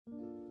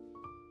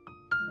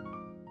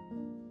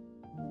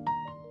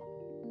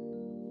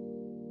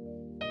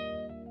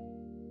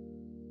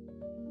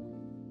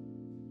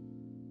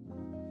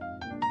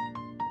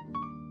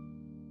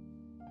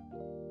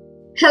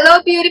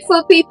Hello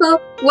beautiful people,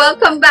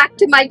 welcome back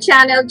to my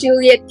channel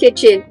Juliet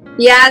Kitchen.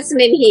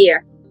 Yasmin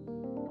here.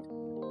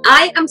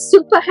 I am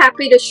super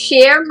happy to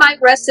share my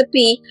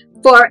recipe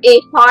for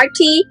a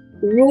hearty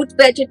root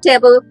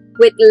vegetable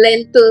with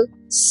lentil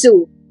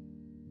soup.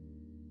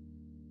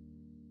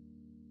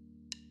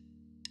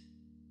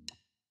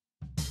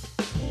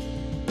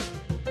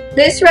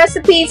 This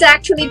recipe is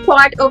actually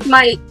part of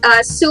my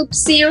soup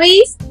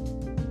series.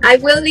 I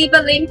will leave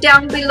a link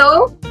down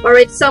below, or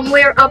it's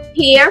somewhere up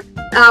here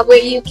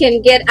where you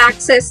can get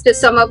access to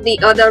some of the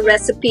other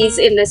recipes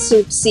in the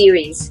soup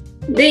series.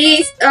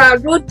 These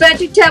root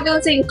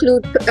vegetables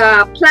include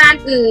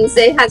plantains,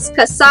 it has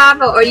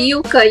cassava or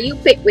yuca, you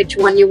pick which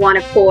one you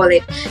want to call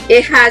it.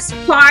 It has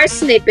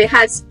parsnip, it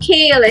has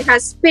kale, it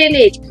has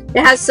spinach,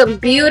 it has some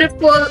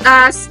beautiful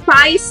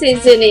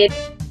spices in it.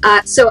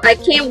 So I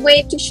can't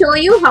wait to show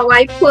you how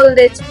I pull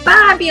this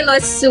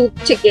fabulous soup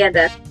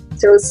together.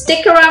 So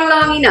stick around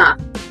long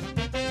enough.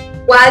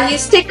 While you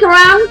stick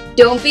around,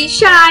 don't be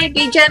shy,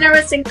 be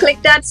generous and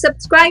click that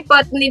subscribe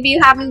button if you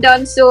haven't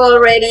done so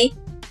already.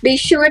 Be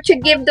sure to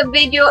give the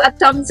video a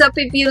thumbs up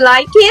if you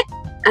like it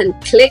and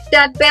click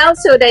that bell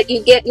so that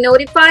you get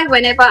notified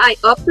whenever I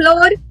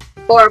upload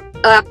or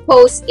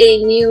post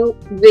a new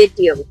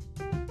video.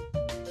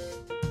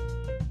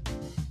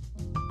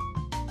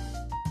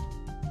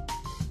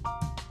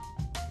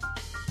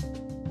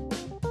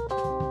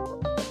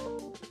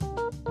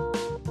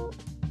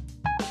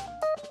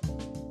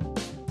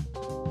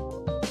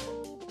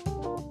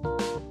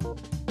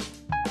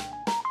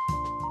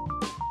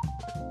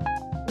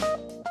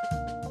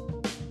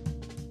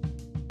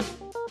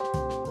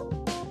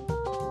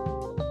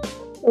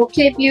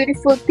 Okay,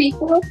 beautiful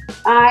people,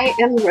 I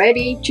am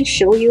ready to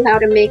show you how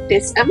to make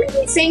this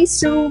amazing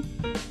soup.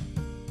 You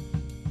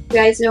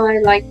guys know I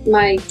like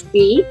my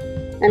ghee,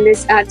 and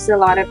this adds a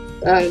lot of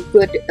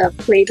good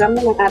flavor. I'm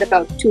going to add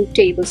about 2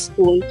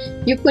 tablespoons.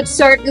 You could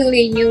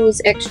certainly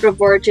use extra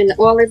virgin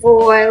olive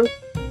oil,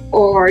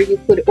 or you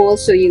could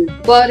also use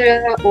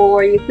butter,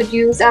 or you could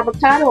use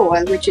avocado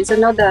oil, which is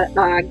another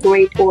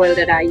great oil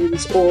that I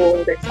use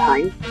all the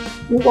time.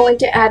 I'm going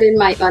to add in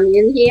my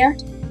onion here.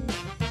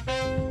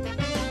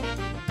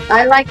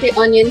 I like the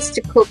onions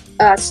to cook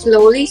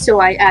slowly, so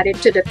I add it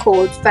to the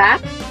cold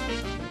fat.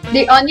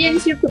 The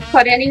onions you could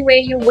cut any way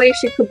you wish.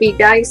 It could be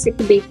diced, it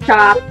could be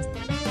chopped.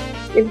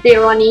 If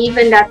they're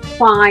uneven, that's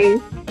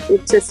fine.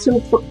 It's a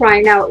soup for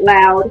crying out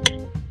loud.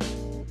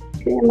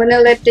 Okay, I'm gonna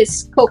let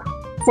this cook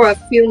for a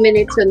few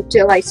minutes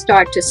until I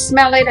start to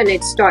smell it and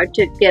it starts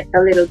to get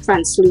a little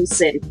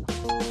translucent.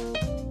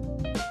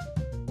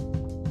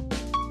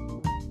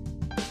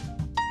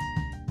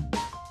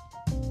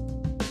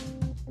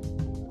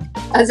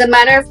 As a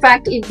matter of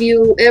fact, if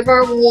you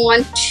ever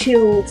want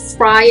to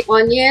fry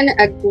onion,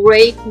 a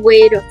great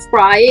way to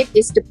fry it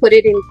is to put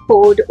it in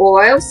cold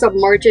oil,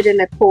 submerge it in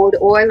the cold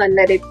oil and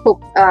let it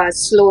cook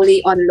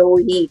slowly on low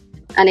heat.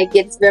 And it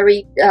gets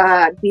very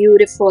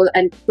beautiful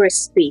and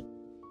crispy.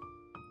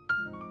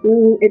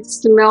 It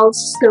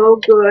smells so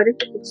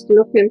good. It's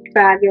looking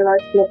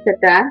fabulous. Look at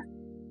that.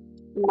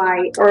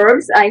 My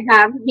herbs, I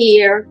have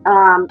here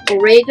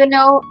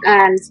oregano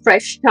and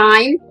fresh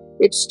thyme.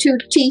 It's 2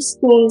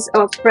 teaspoons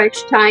of fresh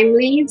thyme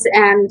leaves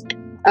and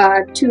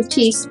 2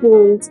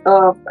 teaspoons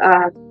of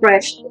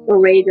fresh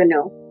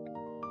oregano.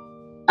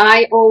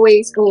 I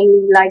always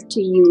only like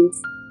to use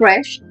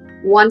fresh.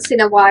 Once in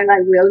a while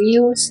I will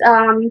use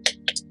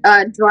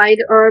dried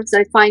herbs.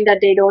 I find that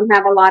they don't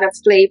have a lot of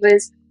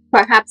flavors.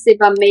 Perhaps if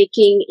I'm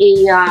making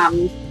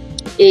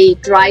a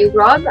dry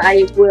rub,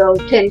 I will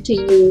tend to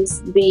use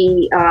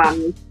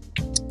the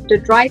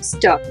dried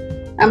stuff.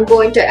 I'm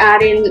going to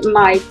add in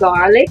my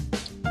garlic.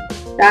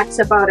 That's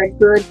about a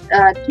good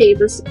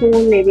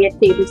tablespoon, maybe a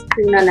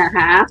tablespoon and a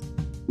half.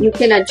 You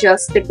can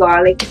adjust the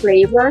garlic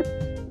flavor.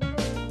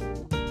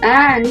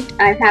 And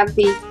I have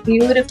these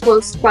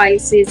beautiful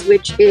spices,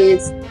 which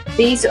is,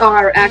 these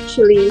are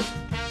actually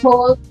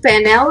whole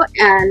fennel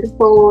and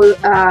whole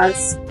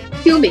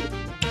cumin.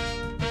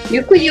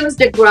 You could use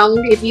the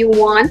ground if you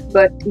want,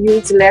 but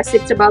use less.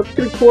 It's about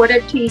 3/4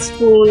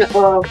 teaspoon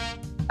of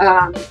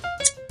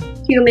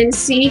cumin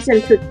seeds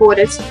and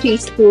 3/4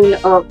 teaspoon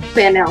of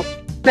fennel.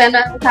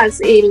 Fennel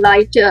has a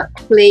lighter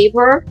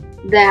flavor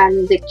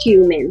than the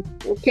cumin.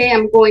 Okay,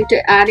 I'm going to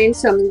add in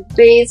some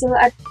basil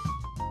at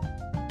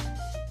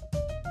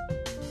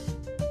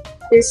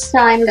this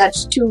time.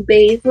 That's 2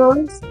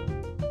 basils.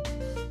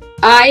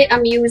 I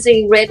am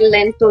using red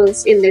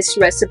lentils in this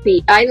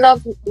recipe. I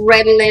love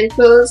red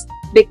lentils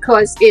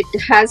because it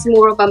has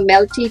more of a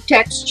melty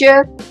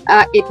texture.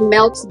 It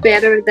melts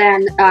better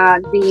than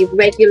the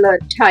regular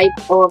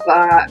type of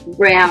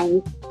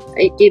brown,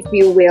 if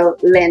you will,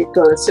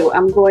 lentils. So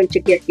I'm going to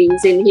get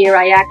these in here.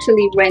 I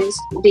actually rinsed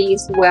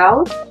these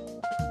well.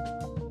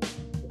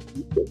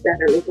 Give that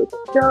a little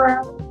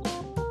stir.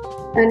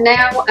 And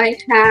now I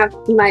have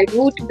my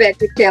root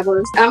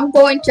vegetables. I'm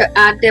going to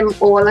add them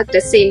all at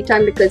the same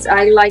time because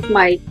I like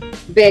my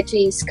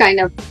veggies kind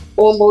of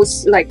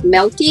almost like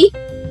melty.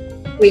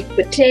 Sweet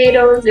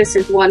potatoes. This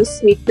is 1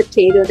 sweet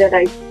potato that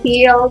I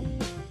peeled.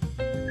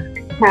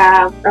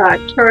 have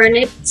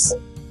turnips.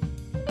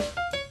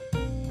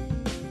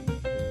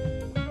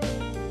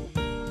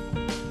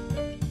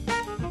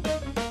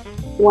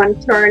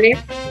 One turnip.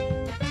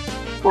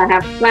 I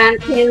have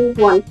plantains,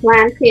 one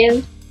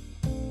plantain.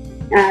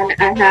 And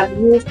I have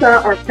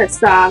Yuca or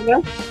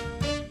cassava.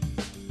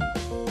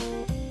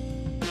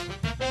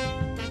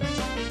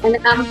 And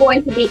I'm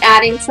going to be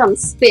adding some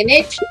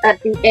spinach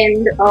at the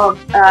end of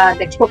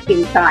the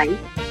cooking time.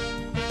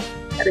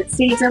 Gotta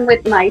season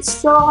with my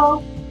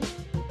salt.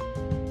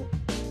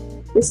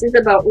 This is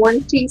about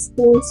 1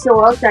 teaspoon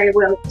salt. I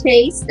will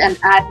taste and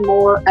add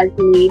more as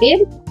needed.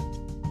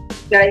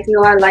 You guys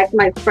know I like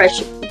my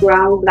fresh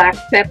ground black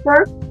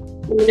pepper.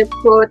 I'm gonna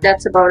put,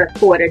 that's about a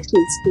 1/4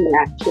 teaspoon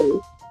actually.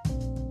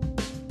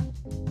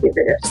 Give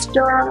it a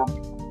stir.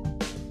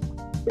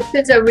 This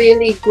is a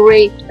really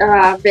great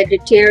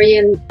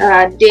vegetarian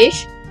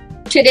dish.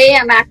 Today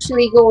I'm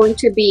actually going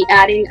to be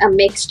adding a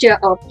mixture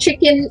of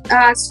chicken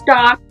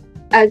stock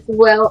as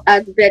well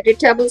as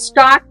vegetable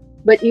stock,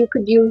 but you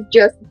could use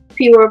just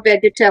pure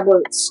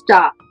vegetable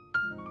stock.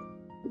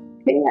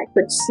 Okay, I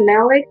could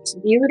smell it. It's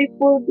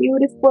beautiful,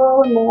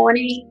 beautiful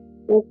morning.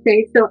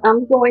 Okay, so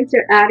I'm going to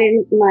add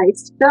in my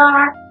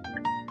stock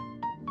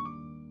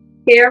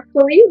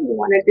carefully. You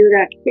want to do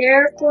that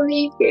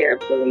carefully,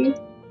 carefully.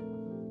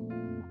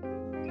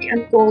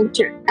 I'm going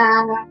to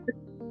add,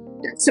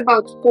 that's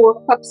about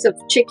 4 cups of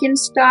chicken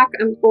stock.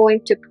 I'm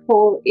going to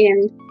pour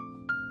in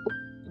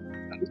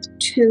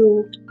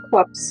 2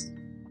 cups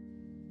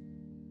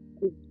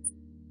of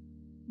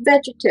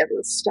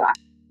vegetable stock.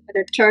 I'm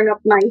going to turn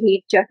up my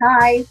heat to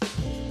high.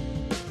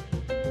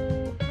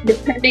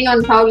 Depending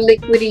on how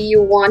liquidy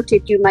you want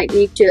it, you might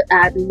need to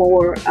add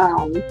more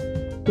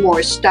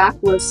stock.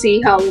 We'll see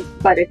how,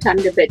 by the time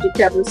the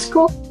vegetables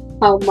cook,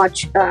 how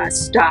much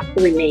stock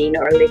remain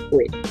or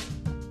liquid.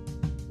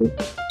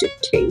 To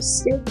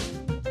taste it.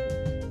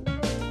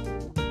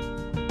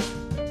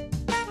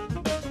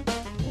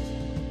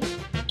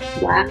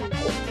 Wow.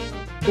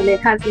 And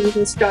it hasn't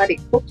even started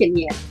cooking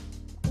yet.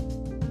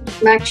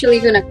 I'm actually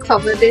going to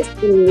cover this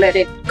and let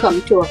it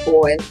come to a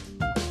boil.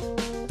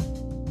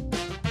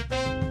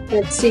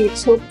 Let's see,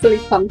 it's hopefully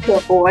come to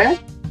a boil.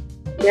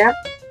 Yep.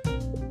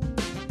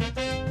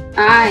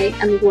 I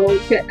am going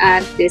to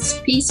add this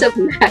piece of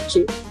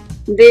magic.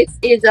 This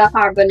is a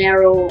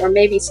habanero or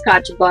maybe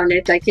Scotch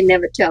bonnet. I can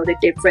never tell the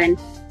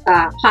difference.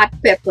 Hot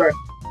pepper.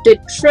 The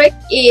trick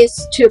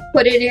is to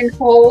put it in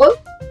whole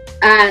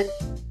and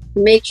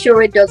make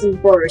sure it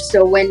doesn't burst.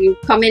 So when you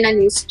come in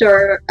and you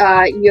stir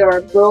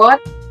your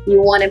broth,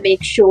 you want to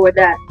make sure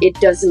that it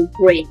doesn't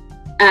break.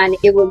 And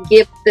it will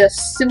give the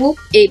soup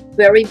a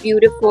very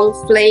beautiful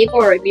flavor.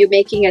 Or if you're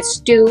making a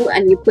stew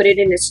and you put it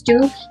in a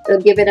stew,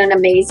 it'll give it an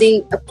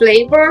amazing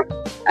flavor.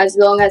 As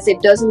long as it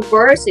doesn't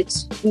burst,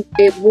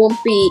 it won't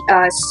be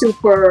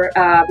super,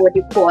 what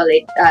do you call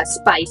it,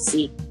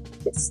 spicy.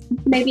 It's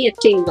maybe a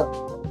tingle.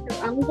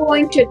 So I'm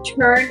going to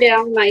turn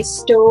down my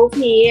stove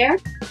here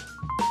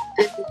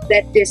and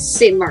let this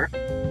simmer.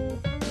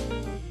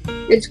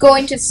 It's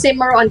going to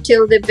simmer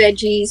until the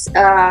veggies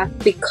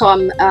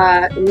become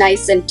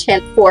nice and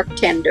fork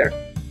tender.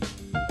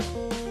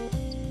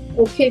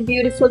 Okay,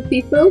 beautiful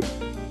people.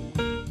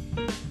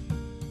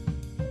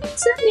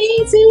 It's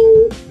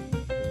amazing.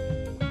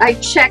 I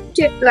checked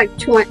it like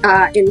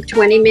in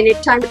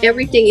 20-minute time.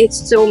 Everything is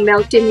so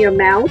melt in your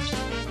mouth.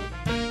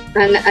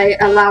 And I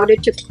allowed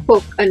it to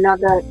cook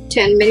another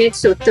 10 minutes,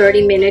 so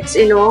 30 minutes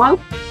in all.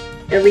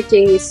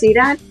 Everything, you see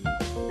that?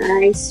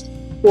 Nice.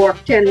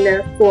 Fork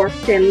tender, fork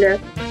tender.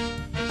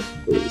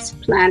 These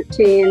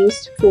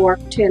plantains, fork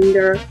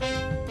tender.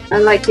 I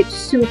like it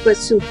super,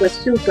 super,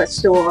 super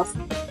soft.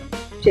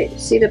 Okay,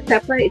 see the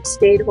pepper? It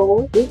stayed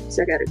whole. Oops,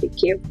 I gotta be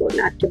careful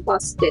not to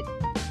bust it.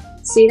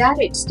 See that?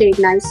 It stayed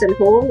nice and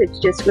whole. It's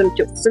just going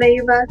to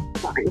flavor.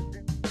 Fine.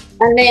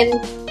 And then,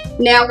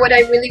 now what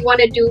I really want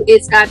to do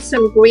is add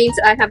some greens.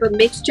 I have a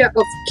mixture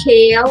of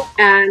kale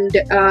and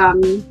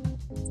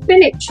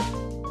spinach.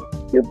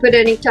 You put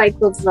any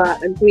type of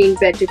green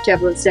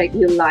vegetables that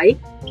you like.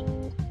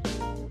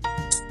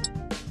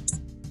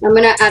 I'm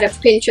going to add a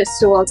pinch of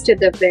salt to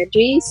the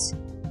veggies.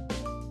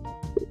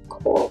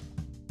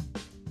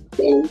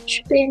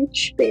 Pinch,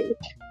 pinch, pinch.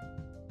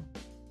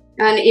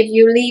 And if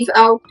you leave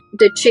out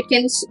the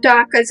chicken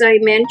stock, as I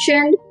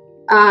mentioned,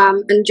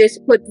 and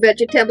just put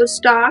vegetable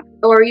stock,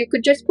 or you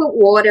could just put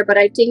water, but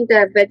I think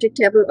the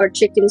vegetable or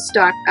chicken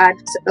stock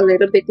adds a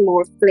little bit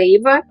more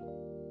flavor.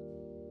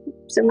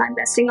 So am I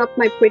messing up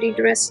my pretty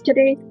dress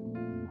today?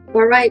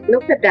 Alright,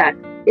 look at that.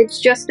 It's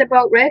just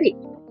about ready.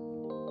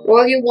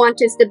 All you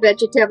want is the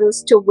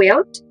vegetables to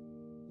wilt,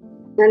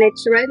 and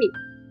it's ready.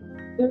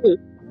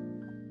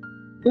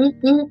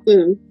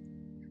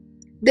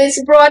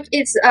 This broth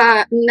is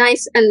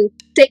nice and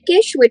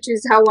thickish, which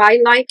is how I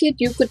like it.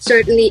 You could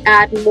certainly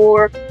add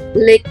more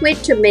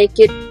liquid to make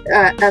it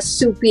as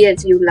soupy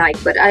as you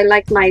like, but I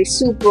like my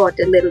soup broth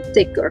a little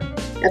thicker,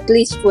 at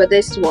least for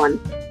this one.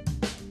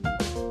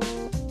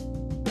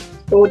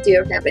 Oh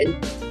dear heaven,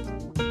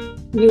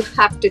 you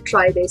have to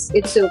try this.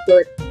 It's so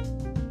good.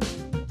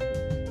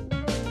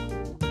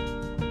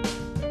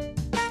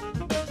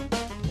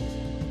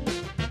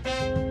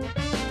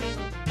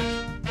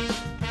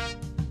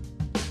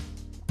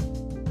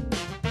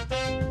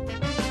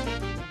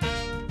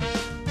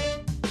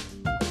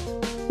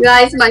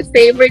 Guys, my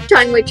favorite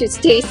time, which is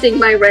tasting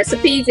my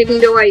recipes,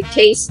 even though I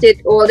taste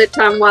it all the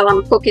time while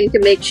I'm cooking to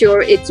make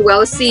sure it's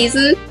well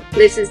seasoned,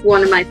 this is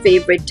one of my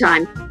favorite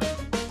times.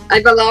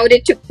 I've allowed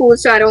it to cool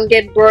so I don't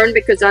get burned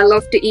because I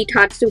love to eat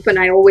hot soup and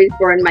I always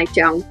burn my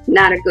tongue.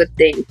 Not a good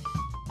thing.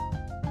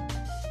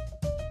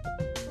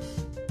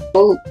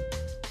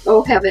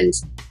 Oh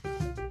heavens.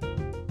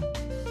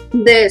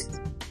 This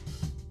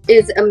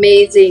is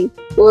amazing.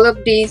 All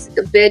of these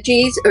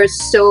veggies are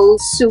so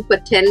super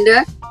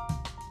tender.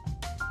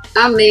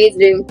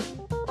 Amazing.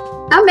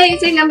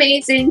 Amazing,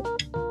 amazing.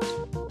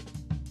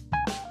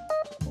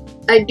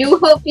 I do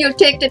hope you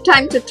take the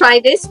time to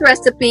try this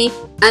recipe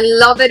and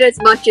love it as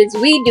much as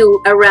we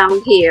do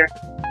around here.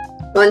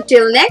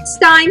 Until next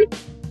time,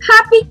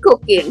 happy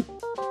cooking!